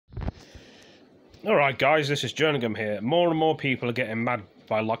Alright guys, this is jerninhgam here. More and more people are getting mad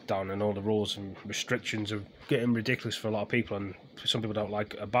by lockdown and all the rules and restrictions are getting ridiculous for a lot of people, and some people don't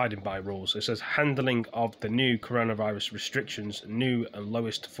like abiding by rules. It says handling of the new coronavirus restrictions, new and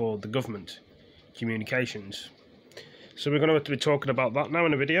lowest for the government communications. So we're going to be talking about that now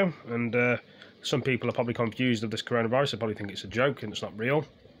in the video, and some people are probably confused of this coronavirus. They probably think it's a joke and it's not real.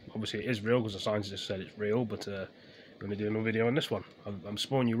 Obviously it is real because the scientists said it's real, but I'm going to do another video on this one. I'm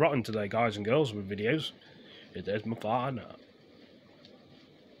spoiling you rotten today, guys and girls, with videos. There's my father.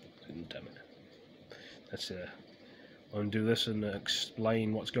 Damn it. Let's undo this and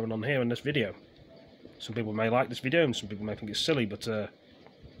explain what's going on here in this video. Some people may like this video and some people may think it's silly, but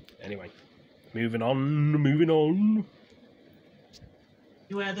anyway. Moving on.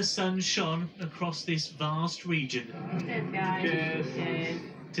 Where the sun shone across this vast region. Cheers, guys. Cheers.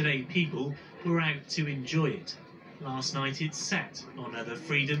 Today people were out to enjoy it. Last night it set on other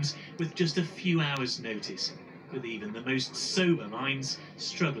freedoms with just a few hours' notice, with even the most sober minds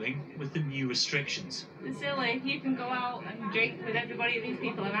struggling with the new restrictions. It's silly. You can go out and drink with everybody of these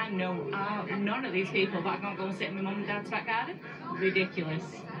people, and I know none of these people, but I can't go and sit in my mum and dad's back garden. Ridiculous.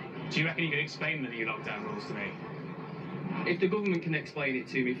 Do you reckon you can explain the new lockdown rules to me? If the government can explain it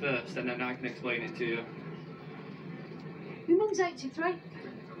to me first, and then I can explain it to you. My mum's 83.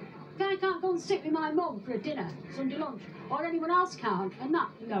 I can't go and sit with my mum for a dinner, Sunday lunch, or anyone else can't, and that,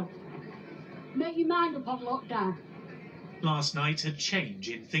 no. Make your mind up on lockdown. Last night, a change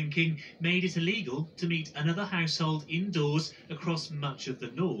in thinking made it illegal to meet another household indoors across much of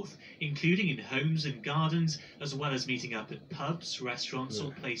the north, including in homes and gardens, as well as meeting up at pubs, restaurants or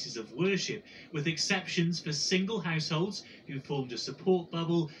places of worship, with exceptions for single households who formed a support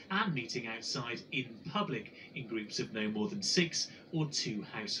bubble and meeting outside in public in groups of no more than 6 or 2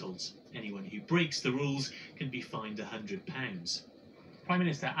 households. Anyone who breaks the rules can be fined £100. Prime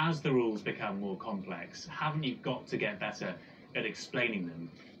Minister, as the rules become more complex, haven't you got to get better at explaining them?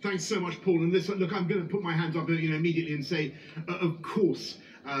 Thanks so much, Paul. And listen, look, I'm going to put my hands up, immediately and say, of course,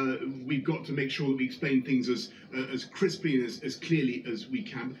 we've got to make sure that we explain things as crisply and as clearly as we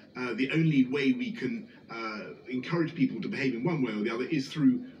can. The only way we can encourage people to behave in one way or the other is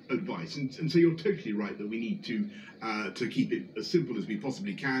through advice. And so you're totally right that we need to keep it as simple as we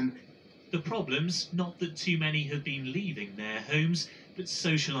possibly can. The problem's not that too many have been leaving their homes, but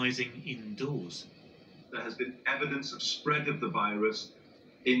socialising indoors. There has been evidence of spread of the virus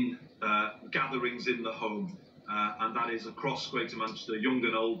in gatherings in the home, and that is across Greater Manchester, young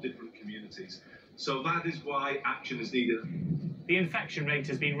and old, different communities. So that is why action is needed. The infection rate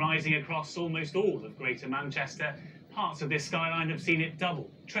has been rising across almost all of Greater Manchester. Parts of this skyline have seen it double,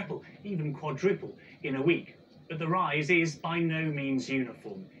 triple, even quadruple in a week. But the rise is by no means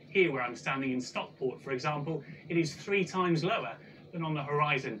uniform. Here, where I'm standing in Stockport, for example, it is 3 times lower than on the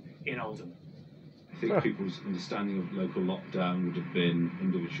horizon in Oldham. I think people's understanding of local lockdown would have been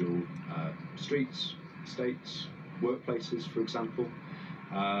individual streets, estates, workplaces, for example.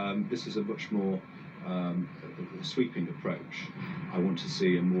 This is a much more sweeping approach. I want to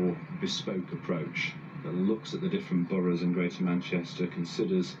see a more bespoke approach that looks at the different boroughs in Greater Manchester,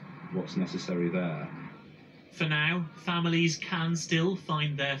 considers what's necessary there. For now, families can still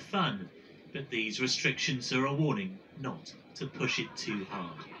find their fun, but these restrictions are a warning not to push it too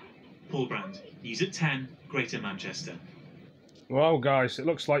hard. Paul Brand, News at 10, Greater Manchester. Well, guys, it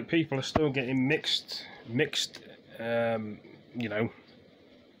looks like people are still getting mixed,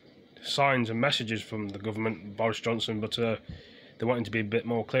 signs and messages from the government, Boris Johnson, but they're wanting to be a bit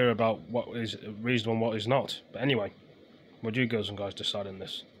more clear about what is reasonable and what is not. But anyway, what do you girls and guys decide on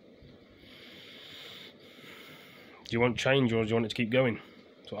this? Do you want change or do you want it to keep going?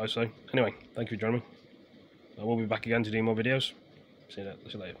 That's what I say. Anyway, thank you for joining me. I will be back again to do more videos. See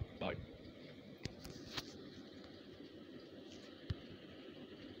you later. Bye.